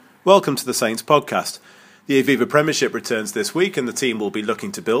Welcome to the Saints podcast. The Aviva Premiership returns this week and the team will be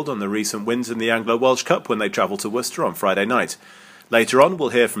looking to build on the recent wins in the Anglo-Welsh Cup when they travel to Worcester on Friday night. Later on, we'll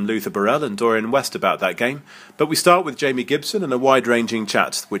hear from Luther Burrell and Dorian West about that game, but we start with Jamie Gibson and a wide-ranging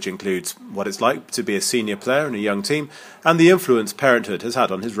chat, which includes what it's like to be a senior player in a young team and the influence parenthood has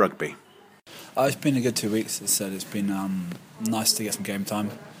had on his rugby. It's been a good 2 weeks, as I said. It's been nice to get some game time.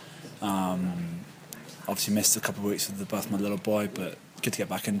 Obviously missed a couple of weeks with the birth of my little boy, but good to get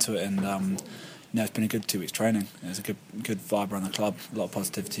back into it. And it's been a good 2 weeks training. There's a good vibe around the club, a lot of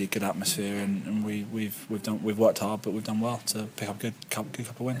positivity, good atmosphere, and we've worked hard, but we've done well to pick up a good couple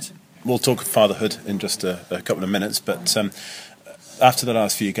of wins. We'll talk fatherhood in just a couple of minutes, but after the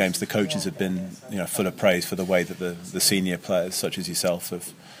last few games, the coaches have been full of praise for the way that the senior players, such as yourself,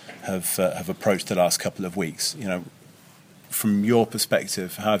 have approached the last couple of weeks. From your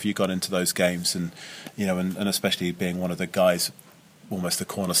perspective, how have you got into those games, and especially being one of the guys, almost the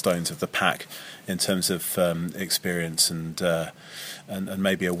cornerstones of the pack in terms of experience and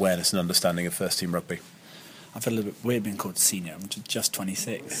maybe awareness and understanding of first team rugby? I feel a little bit weird being called senior. I'm just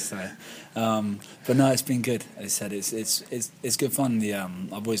 26, so but no, it's been good. As I said, it's good fun.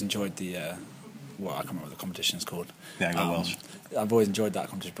 I've always enjoyed the I can't remember what the competition is called. The Anglo-Welsh. I've always enjoyed that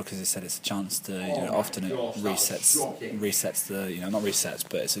competition because as I said, it's a chance to often it resets the not resets,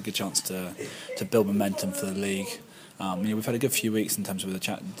 but it's a good chance to build momentum for the league. We've had a good few weeks in terms of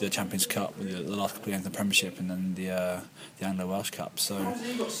the Champions Cup, the last couple of games in the Premiership, and then the Anglo-Welsh Cup. So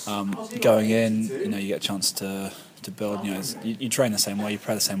going in, you get a chance to build. You train the same way, you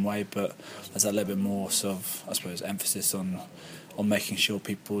play the same way, but there's a little bit more sort of, I suppose, emphasis on making sure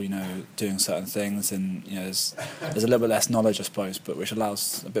people doing certain things, and there's a little bit less knowledge, I suppose, but which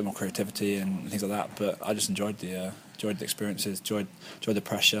allows a bit more creativity and things like that. But I just enjoyed the experiences, enjoyed the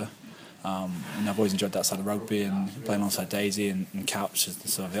pressure. I've always enjoyed that side of rugby, and playing alongside Daisy and Couch as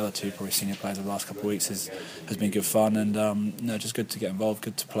the other two probably senior players of the last couple of weeks has been good fun, and just good to get involved,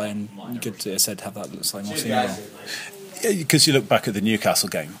 good to play, and good to, as I said, have that slightly more senior role. Because you look back at the Newcastle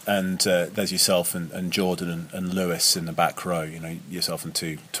game, and there's yourself and Jordan and Lewis in the back row. Yourself and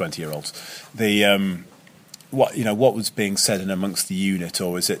two 20-year-olds. What was being said in amongst the unit,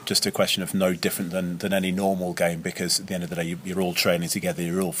 or is it just a question of no different than any normal game? Because at the end of the day, you're all training together,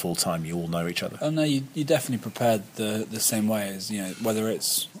 you're all full time, you all know each other. Oh no, you definitely prepared the same way as whether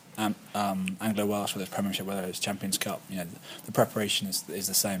it's Anglo-Welsh, whether it's Premiership, whether it's Champions Cup. The preparation is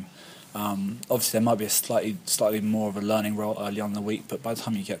the same. Obviously, there might be a slightly more of a learning role early on in the week, but by the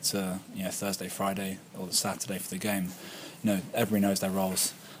time you get to Thursday, Friday, or the Saturday for the game, everybody knows their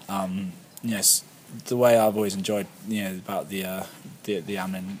roles. The way I've always enjoyed about the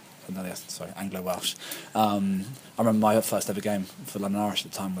Anglo-Welsh. I remember my first ever game for London Irish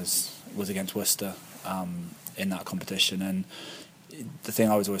at the time was against Worcester in that competition, and the thing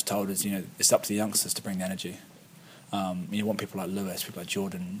I was always told is it's up to the youngsters to bring the energy. You want people like Lewis, people like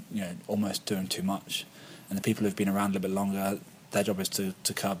Jordan, almost doing too much, and the people who've been around a little bit longer, their job is to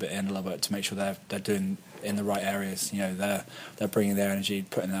curb it in a little bit, to make sure they're doing in the right areas. They're bringing their energy,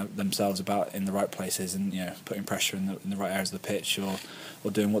 putting themselves about in the right places, and putting pressure in the right areas of the pitch,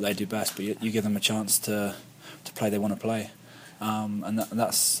 or doing what they do best. But you give them a chance to play they want to play, and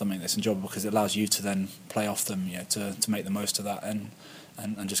that's something that's enjoyable because it allows you to then play off them, to make the most of that and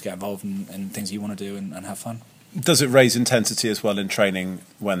just get involved in things you want to do and have fun. Does it raise intensity as well in training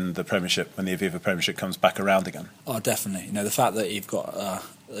when the Aviva Premiership comes back around again? Oh, definitely. The fact that you've got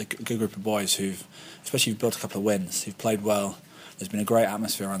a good group of boys especially built a couple of wins, who've played well. There's been a great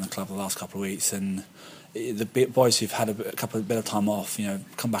atmosphere around the club the last couple of weeks, and the boys who've had a bit of time off,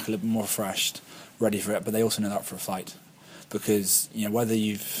 come back a little bit more refreshed, ready for it. But they also know they're up for a fight, because whether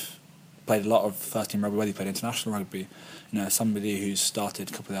you've played a lot of first team rugby, whether you played international rugby, somebody who's started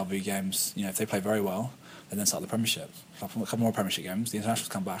a couple of LV games, if they play very well, and then start the Premiership. A couple more Premiership games, the internationals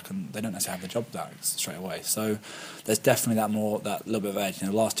come back and they don't necessarily have the job back straight away. So there's definitely that little bit of edge.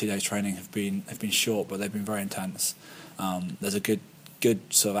 The last 2 days training have been short, but they've been very intense. There's a good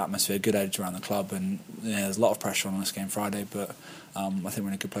sort of atmosphere, good edge around the club, and there's a lot of pressure on this game Friday, but I think we're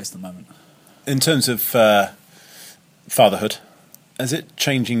in a good place at the moment. In terms of fatherhood, is it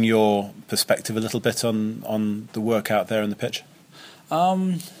changing your perspective a little bit on the work out there on the pitch?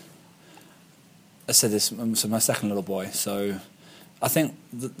 I said this, so my second little boy, so I think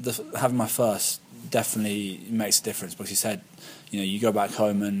having my first definitely makes a difference, because you said, you go back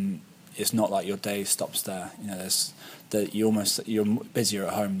home and it's not like your day stops there. You're busier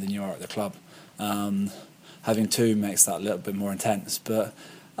at home than you are at the club. Having two makes that a little bit more intense, but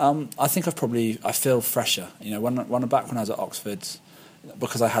I think I feel fresher. When I was at Oxford,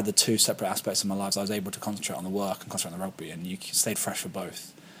 because I had the two separate aspects of my lives, I was able to concentrate on the work and concentrate on the rugby, and you stayed fresh for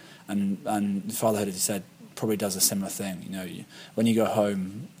both. and fatherhood, as you said, probably does a similar thing. When you go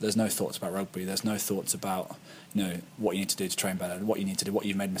home, there's no thoughts about rugby. There's no thoughts about what you need to do to train better, what you need to do, what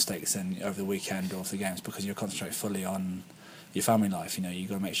you've made mistakes in over the weekend or for the games, because you're concentrating fully on your family life. You've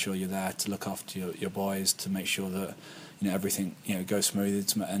got to make sure you're there to look after your boys, to make sure that everything goes smoothly,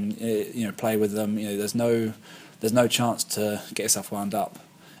 and play with them. There's no chance to get yourself wound up,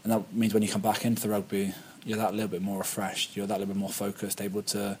 and that means when you come back into the rugby, you're that little bit more refreshed, you're that little bit more focused, able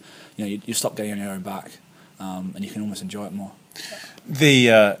to you stop getting on your own back, and you can almost enjoy it more.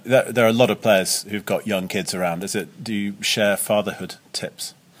 There are a lot of players who've got young kids around. Do you share fatherhood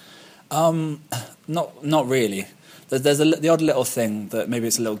tips? Not really. There's the odd little thing that maybe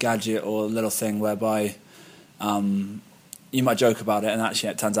it's a little gadget or a little thing whereby you might joke about it and actually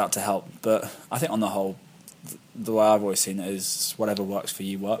it turns out to help. But I think on the whole, the way I've always seen it is whatever works for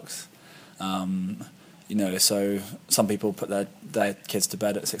you works. So some people put their kids to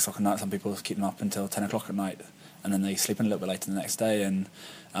bed at 6 o'clock at night. Some people keep them up until 10 o'clock at night, and then they sleep in a little bit later the next day. And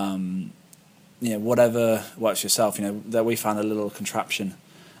whatever works for yourself. That we found a little contraption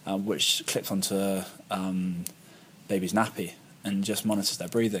which clips onto baby's nappy and just monitors their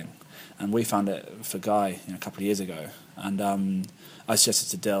breathing. And we found it for Guy a couple of years ago, and I suggested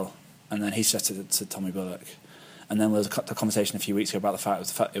it to Dill, and then he suggested it to Tommy Bullock. And then there was a conversation a few weeks ago about the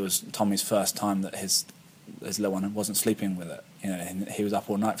fact it was Tommy's first time that his little one wasn't sleeping with it. And he was up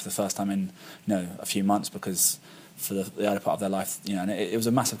all night for the first time in a few months, because for the early part of their life, and it was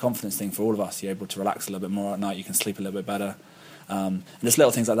a massive confidence thing for all of us. You're able to relax a little bit more at night. You can sleep a little bit better. And there's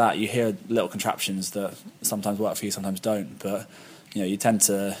little things like that. You hear little contraptions that sometimes work for you, sometimes don't. But you tend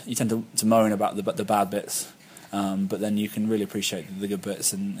to moan about the bad bits. But then you can really appreciate the good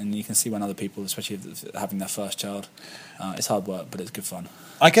bits, and you can see when other people, especially having their first child, it's hard work, but it's good fun.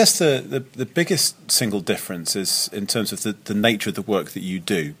 I guess the biggest single difference is in terms of the nature of the work that you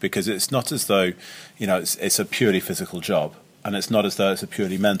do, because it's not as though it's a purely physical job, and it's not as though it's a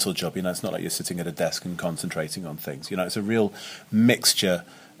purely mental job. It's not like you're sitting at a desk and concentrating on things. It's a real mixture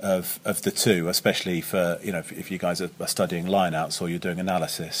of the two, especially for if you guys are studying lineouts or you're doing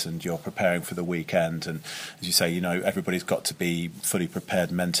analysis and you're preparing for the weekend, and as you say, everybody's got to be fully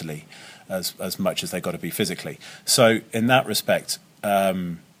prepared mentally as much as they've got to be physically. So in that respect,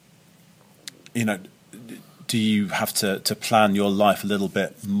 do you have to plan your life a little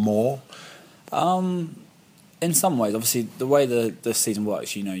bit more? In some ways, obviously, the way the season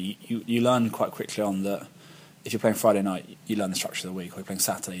works, you learn quite quickly on that. If you're playing Friday night, you learn the structure of the week. Or you're playing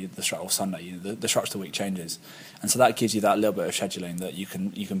Saturday, or Sunday, the structure of the week changes, and so that gives you that little bit of scheduling that you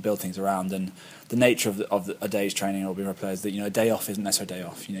can build things around. And the nature of a day's training will be players that a day off isn't necessarily a day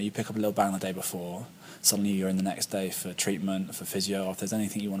off. You pick up a little bang the day before, suddenly you're in the next day for treatment, for physio, or if there's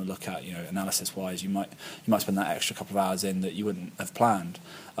anything you want to look at, analysis wise, you might spend that extra couple of hours in that you wouldn't have planned,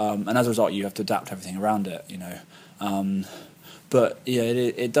 and as a result, you have to adapt everything around it. But yeah,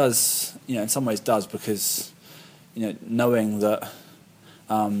 it does. In some ways, does because. Knowing that,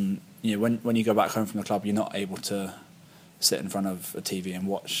 when you go back home from the club, you're not able to sit in front of a TV and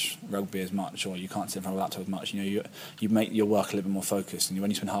watch rugby as much, or you can't sit in front of a laptop as much. You make your work a little bit more focused, and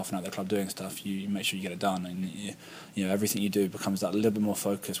when you spend half an hour at the club doing stuff, you make sure you get it done, and everything you do becomes that little bit more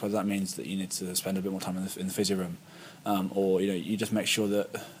focused. Whether that means that you need to spend a bit more time in the physio room, or you just make sure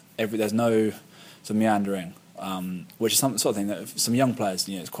that there's no some meandering. Which is some sort of thing that some young players,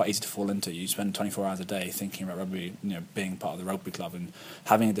 it's quite easy to fall into. You spend 24 hours a day thinking about rugby, being part of the rugby club, and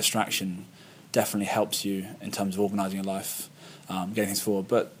having a distraction definitely helps you in terms of organising your life, getting things forward.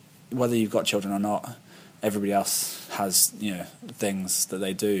 But whether you've got children or not, everybody else has things that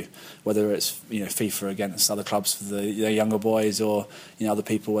they do. Whether it's FIFA against other clubs for their younger boys, or other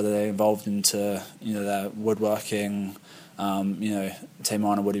people, whether they're involved into their woodworking.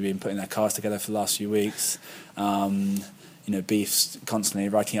 Tamar and Woody have been putting their cars together for the last few weeks. Beef's constantly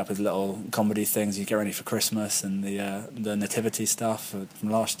writing up his little comedy things. You get ready for Christmas and the nativity stuff from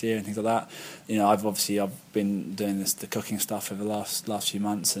last year and things like that. I've been doing the cooking stuff over the last few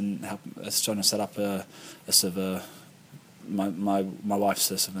months, and trying to set up a sort of my wife's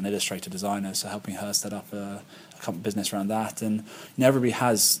a sort of an illustrator designer, so helping her set up a business around that. And everybody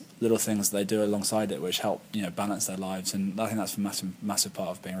has little things they do alongside it which help balance their lives, and I think that's a massive part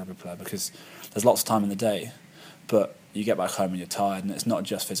of being a rugby player, because there's lots of time in the day, but you get back home and you're tired, and it's not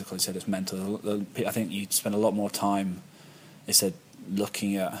just physical, it's mental. I think you spend a lot more time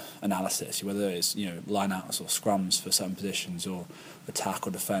looking at analysis, whether it's line-outs or scrums for certain positions, or attack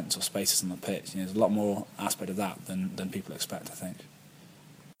or defence or spaces on the pitch. There's a lot more aspect of that than people expect, I think.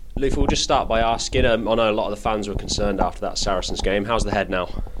 Luther, we'll just start by asking, I know a lot of the fans were concerned after that Saracens game. How's the head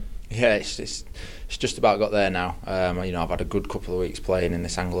now? Yeah, it's just about got there now. I've had a good couple of weeks playing in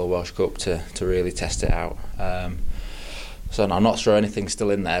this Anglo-Welsh Cup to really test it out. So I'm not sure anything's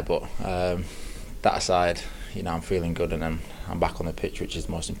still in there, but that aside, I'm feeling good, and I'm back on the pitch, which is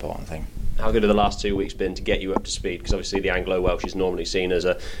the most important thing. How good have the last 2 weeks been to get you up to speed? Because obviously the Anglo-Welsh is normally seen as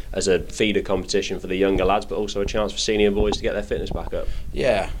a feeder competition for the younger lads, but also a chance for senior boys to get their fitness back up.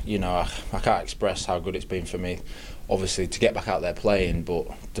 Yeah, I can't express how good it's been for me, obviously, to get back out there playing, but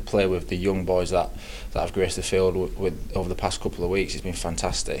to play with the young boys that I've graced the field with over the past couple of weeks, it's been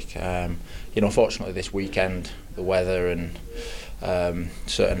fantastic. Unfortunately this weekend, the weather and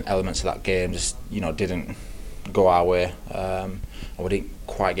certain elements of that game just didn't go our way, and we didn't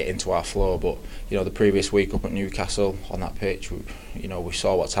quite get into our flow. But the previous week up at Newcastle on that pitch, we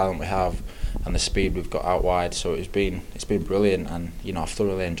saw what talent we have and the speed we've got out wide. So it's been brilliant, and I've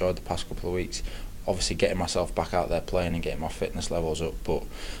thoroughly enjoyed the past couple of weeks. Obviously getting myself back out there playing and getting my fitness levels up, but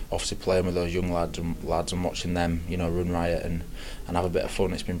obviously playing with those young lads and watching them run riot and have a bit of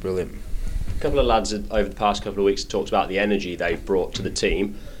fun. It's been brilliant. A couple of lads over the past couple of weeks talked about the energy they've brought to the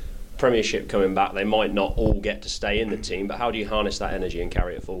team. Premiership coming back, they might not all get to stay in the team, but how do you harness that energy and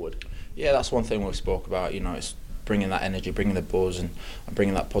carry it forward? Yeah, that's one thing we spoke about. It's bringing that energy, bringing the buzz, and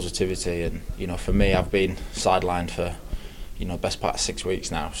bringing that positivity. And for me, I've been sidelined for best part of 6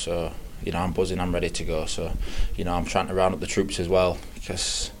 weeks now, so I'm buzzing, I'm ready to go. So I'm trying to round up the troops as well,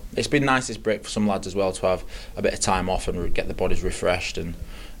 because it's been nice this break for some lads as well to have a bit of time off and get the bodies refreshed. And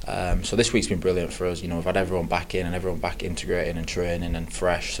so this week's been brilliant for us. We've had everyone back in and everyone back integrating and training and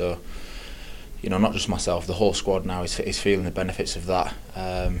fresh. So not just myself, the whole squad now is feeling the benefits of that.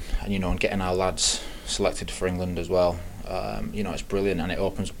 And getting our lads selected for England as well. It's brilliant, and it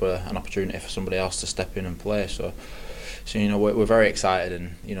opens up an opportunity for somebody else to step in and play. So we're very excited,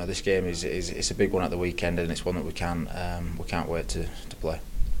 and this game is a big one at the weekend, and it's one that we can't wait to play.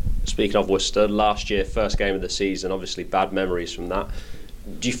 Speaking of Worcester, last year, first game of the season, obviously bad memories from that.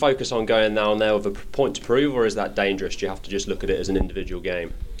 Do you focus on going now and there with a point to prove, or is that dangerous? Do you have to just look at it as an individual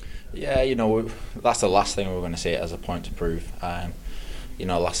game? Yeah, that's the last thing we're going to see it as a point to prove.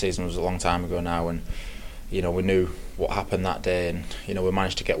 Last season was a long time ago now, and we knew what happened that day, and we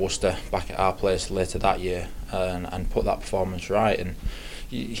managed to get Worcester back at our place later that year and put that performance right. And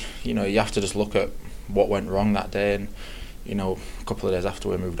you have to just look at what went wrong that day, and a couple of days after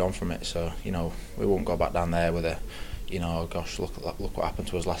we moved on from it. So we won't go back down there with a oh gosh, look what happened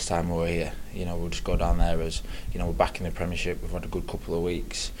to us last time we were here. We'll just go down there as we're back in the Premiership. We've had a good couple of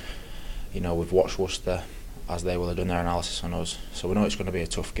weeks. We've watched Worcester as they will have done their analysis on us, so we know it's going to be a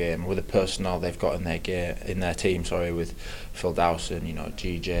tough game with the personnel they've got in their team. With Phil Dowson,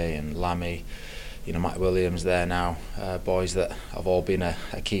 GJ and Lammy, Matt Williams there now, boys that have all been a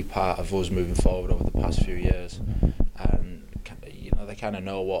key part of us moving forward over the past few years, and they kind of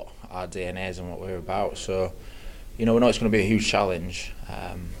know what our DNA is and what we're about. So we know it's going to be a huge challenge,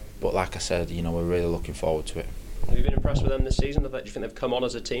 but like I said, we're really looking forward to it. Have you been impressed with them this season? Do you think they've come on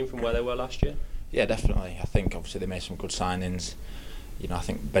as a team from where they were last year? Yeah, definitely. I think obviously they made some good signings. I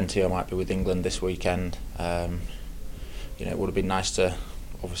think Bentio might be with England this weekend. It would have been nice to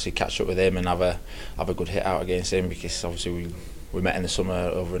obviously catch up with him and have a good hit out against him, because obviously we met in the summer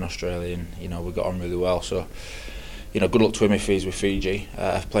over in Australia, and we got on really well. So good luck to him if he's with Fiji,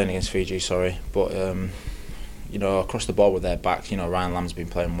 playing against Fiji. Sorry, but across the board with their backs, Ryan Lamb's been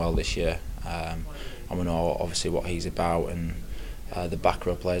playing well this year, and we know obviously what he's about, and the back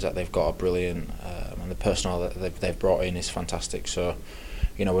row players that they've got are brilliant, and the personnel that they've brought in is fantastic. So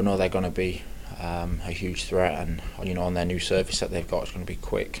we know they're going to be a huge threat, and on their new surface that they've got, it's going to be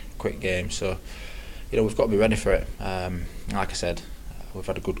quick game. So we've got to be ready for it. Like I said, we've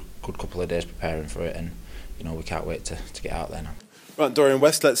had a good couple of days preparing for it, and we can't wait to get out there now. Right, Dorian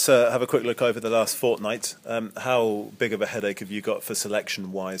West, let's have a quick look over the last fortnight. How big of a headache have you got for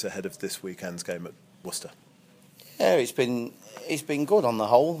selection-wise ahead of this weekend's game at Worcester? Yeah, it's been good on the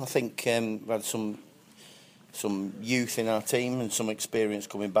whole. I think we've had some youth in our team and some experience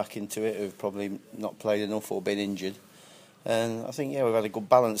coming back into it who've probably not played enough or been injured. And I think we've had a good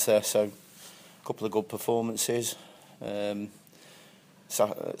balance there. So a couple of good performances.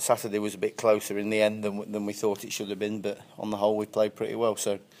 Saturday was a bit closer in the end than we thought it should have been, but on the whole we played pretty well.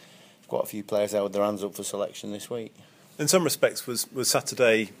 So quite a few players out with their hands up for selection this week. In some respects, was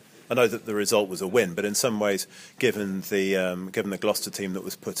Saturday, I know that the result was a win, but in some ways, given the Gloucester team that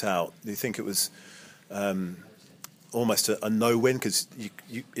was put out, do you think it was almost a no-win? Because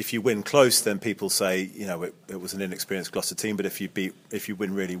if you win close, then people say it was an inexperienced Gloucester team. But if you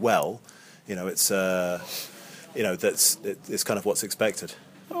win really well, it's it's kind of what's expected.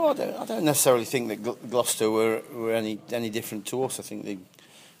 Oh, I don't necessarily think that Gloucester were any different to us. I think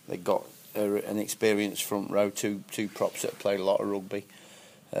They got an experienced front row, two props that have played a lot of rugby,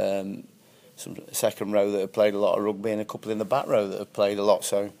 some second row that have played a lot of rugby, and a couple in the back row that have played a lot.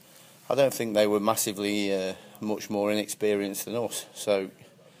 So I don't think they were massively much more inexperienced than us. So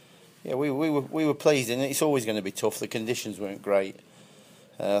yeah, we were pleased, and it's always going to be tough. The conditions weren't great.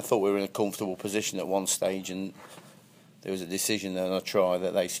 I thought we were in a comfortable position at one stage, and there was a decision and a try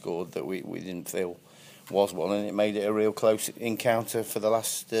that they scored that we didn't feel was one, and it made it a real close encounter for the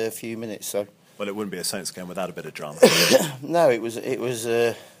last few minutes. So, well, it wouldn't be a Saints game without a bit of drama. No, it was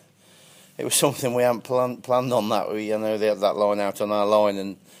something we hadn't planned on. That I know they had that line out on our line,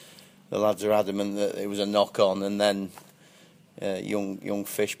 and the lads are adamant that it was a knock on, and then young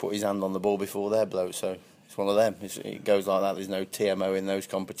Fish put his hand on the ball before their blow. So it's one of them. It goes like that. There's no TMO in those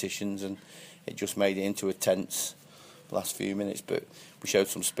competitions, and it just made it into a tense last few minutes, but we showed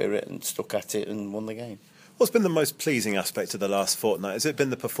some spirit and stuck at it and won the game. What's been the most pleasing aspect of the last fortnight? Has it been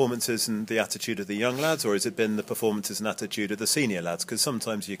the performances and the attitude of the young lads, or has it been the performances and attitude of the senior lads? Because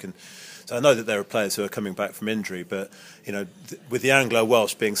sometimes you can... So I know that there are players who are coming back from injury, but with the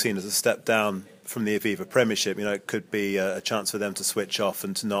Anglo-Welsh being seen as a step down from the Aviva Premiership, it could be a chance for them to switch off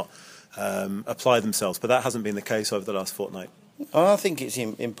and to not apply themselves. But that hasn't been the case over the last fortnight. I think it's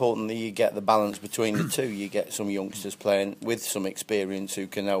important that you get the balance between the two. You get some youngsters playing with some experience who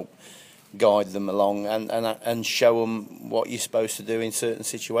can help guide them along and show them what you're supposed to do in certain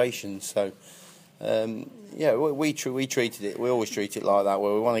situations. So, we treated it. We always treat it like that,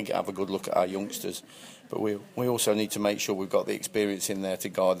 where we want to have a good look at our youngsters, but we also need to make sure we've got the experience in there to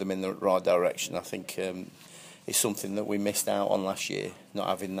guide them in the right direction. I think it's something that we missed out on last year, not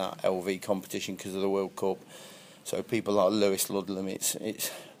having that LV competition because of the World Cup. So people like Lewis Ludlam, it's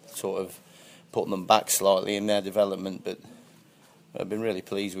sort of putting them back slightly in their development, but I've been really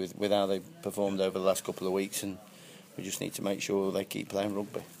pleased with how they've performed over the last couple of weeks, and we just need to make sure they keep playing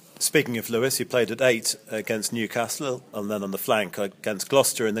rugby. Speaking of Lewis, he played at 8 against Newcastle, and then on the flank against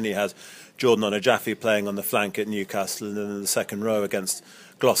Gloucester, and then he has Jordan Onojaffe playing on the flank at Newcastle, and then in the second row against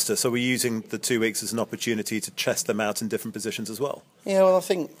Gloucester. So we're using the 2 weeks as an opportunity to test them out in different positions as well. Yeah, well,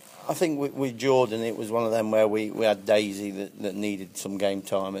 I think with Jordan, it was one of them where we had Daisy that needed some game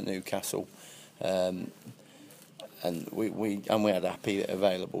time at Newcastle, and we had Happy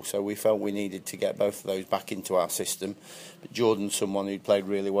available, so we felt we needed to get both of those back into our system. But Jordan's someone who'd played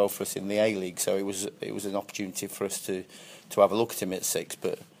really well for us in the A-League, so it was an opportunity for us to have a look at him at 6,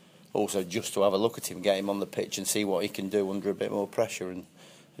 but also just to have a look at him, get him on the pitch and see what he can do under a bit more pressure. And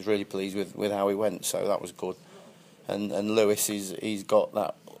I was really pleased with how he went, so that was good. And Lewis, he's got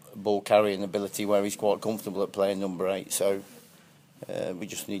that ball carrying ability where he's quite comfortable at playing number 8, so we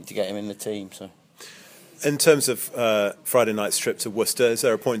just need to get him in the team. So, in terms of Friday night's trip to Worcester, is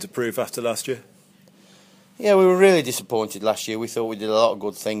there a point to prove after last year? Yeah, we were really disappointed last year. We thought we did a lot of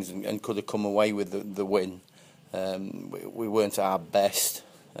good things and could have come away with the win. We weren't at our best,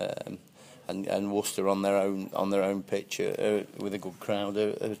 and Worcester on their own pitch with a good crowd,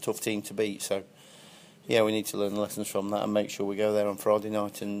 a tough team to beat. So, yeah, we need to learn the lessons from that and make sure we go there on Friday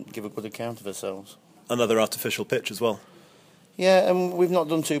night and give a good account of ourselves. Another artificial pitch as well. Yeah, and we've not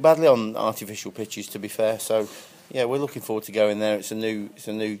done too badly on artificial pitches, to be fair. So, yeah, we're looking forward to going there. It's a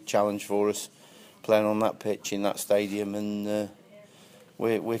new challenge for us, playing on that pitch in that stadium, and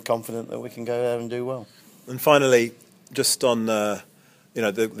we're confident that we can go there and do well. And finally, just on the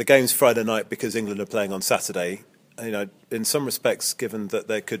game's Friday night because England are playing on Saturday. In some respects, given that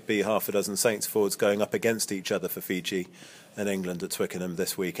there could be half a dozen Saints forwards going up against each other for Fiji and England at Twickenham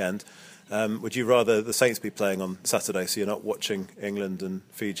this weekend, would you rather the Saints be playing on Saturday so you're not watching England and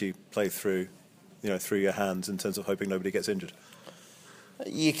Fiji play through your hands in terms of hoping nobody gets injured?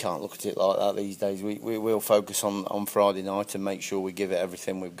 You can't look at it like that these days. We'll focus on Friday night and make sure we give it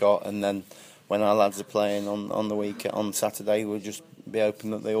everything we've got, and then when our lads are playing on Saturday, we'll just be hoping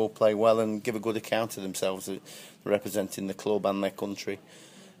that they all play well and give a good account of themselves, representing the club and their country,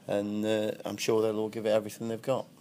 and I'm sure they'll all give it everything they've got.